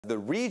The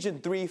Region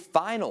 3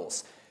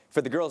 Finals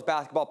for the girls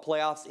basketball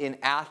playoffs in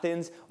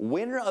Athens.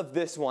 Winner of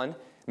this one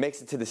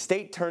makes it to the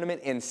state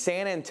tournament in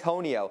San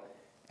Antonio.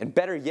 And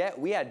better yet,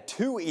 we had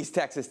two East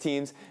Texas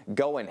teams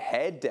going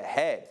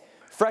head-to-head.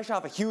 Fresh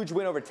off a huge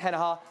win over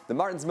Tenaha, the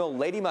Martinsville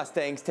Lady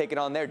Mustangs taking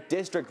on their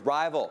district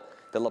rival,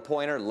 the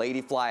LaPoynor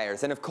Lady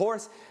Flyers. And of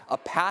course, a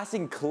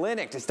passing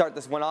clinic to start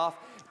this one off.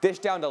 Dish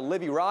down to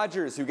Libby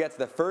Rogers, who gets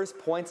the first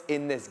points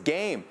in this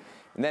game.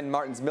 And then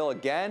Martinsville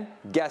again.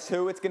 Guess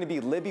who? It's going to be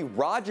Libby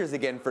Rogers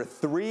again for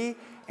three,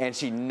 and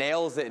she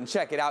nails it. And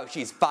check it out,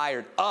 she's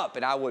fired up,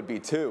 and I would be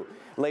too.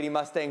 Lady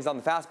Mustangs on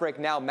the fast break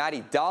now.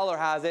 Maddie Dollar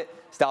has it,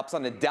 stops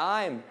on the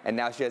dime, and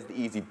now she has the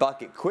easy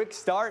bucket. Quick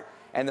start,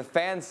 and the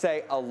fans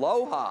say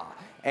aloha,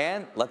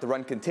 and let the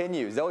run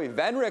continue. Zoe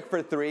Venrick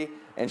for three,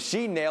 and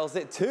she nails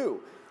it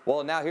too.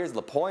 Well, now here's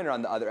LaPoynor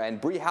on the other end.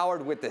 Bree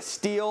Howard with the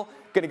steal,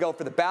 gonna go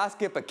for the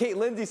basket, but Kate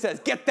Lindsay says,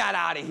 get that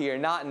out of here,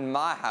 not in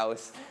my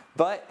house.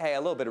 But hey, a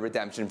little bit of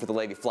redemption for the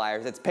Lady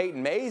Flyers. It's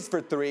Peyton Mays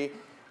for three.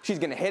 She's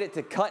gonna hit it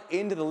to cut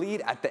into the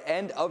lead at the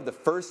end of the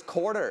first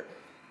quarter.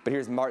 But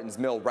here's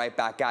Martinsville right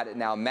back at it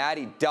now.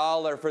 Maddie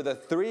Dollar for the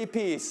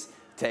three-piece.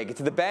 Take it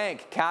to the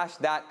bank, cash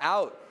that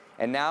out.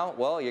 And now,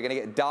 well, you're gonna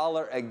get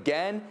Dollar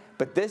again,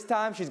 but this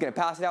time she's gonna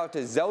pass it out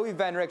to Zoe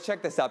Venrick.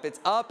 Check this up, it's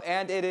up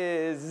and it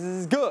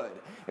is good.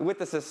 And with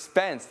the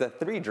suspense, the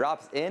three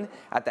drops in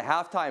at the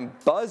halftime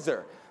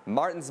buzzer.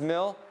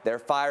 Martinsville, they're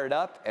fired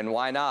up, and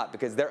why not?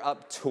 Because they're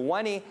up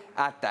 20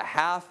 at the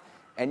half,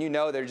 and you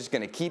know they're just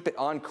gonna keep it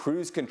on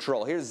cruise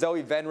control. Here's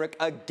Zoe Venrick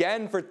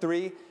again for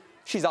three.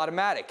 She's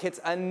automatic, hits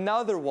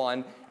another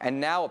one,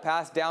 and now a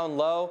pass down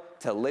low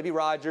to Libby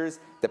Rogers.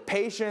 The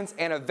patience,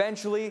 and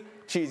eventually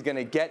she's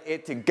gonna get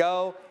it to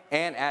go.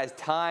 And as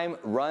time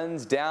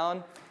runs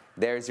down,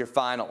 there's your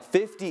final,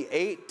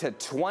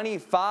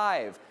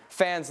 58-25.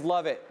 Fans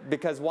love it,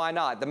 because why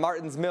not? The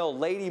Martinsville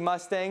Lady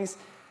Mustangs,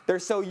 they're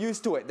so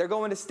used to it. They're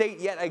going to state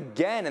yet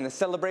again, and the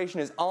celebration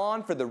is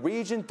on for the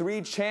Region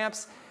 3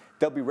 champs.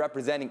 They'll be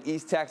representing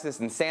East Texas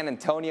and San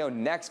Antonio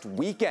next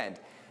weekend.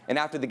 And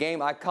after the game,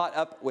 I caught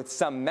up with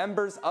some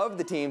members of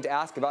the team to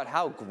ask about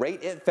how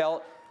great it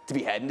felt to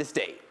be heading to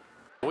state.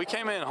 We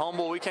came in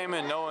humble. We came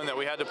in knowing that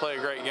we had to play a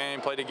great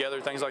game, play together,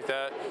 things like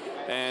that.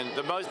 And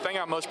the thing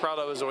I'm most proud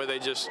of is the way they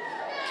just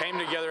came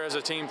together as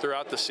a team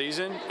throughout the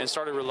season and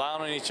started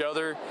relying on each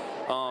other,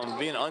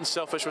 being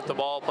unselfish with the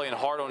ball, playing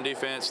hard on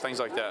defense, things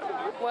like that.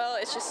 Well,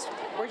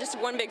 we're just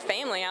one big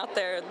family out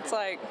there. It's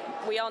like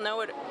we all know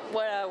what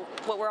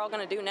we're all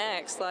going to do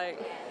next. Like,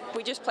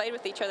 we just played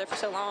with each other for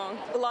so long.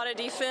 A lot of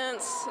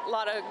defense, a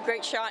lot of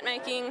great shot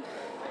making,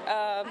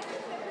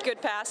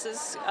 good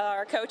passes.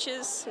 Our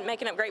coaches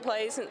making up great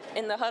plays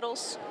in the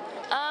huddles.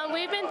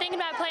 We've been thinking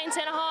about playing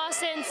Tenaha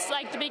since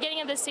like the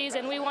beginning of the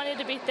season. We wanted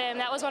to beat them.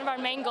 That was one of our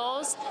main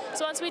goals.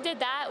 So once we did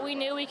that, we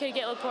knew we could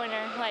get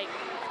LaPoynor. Like,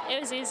 it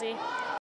was easy.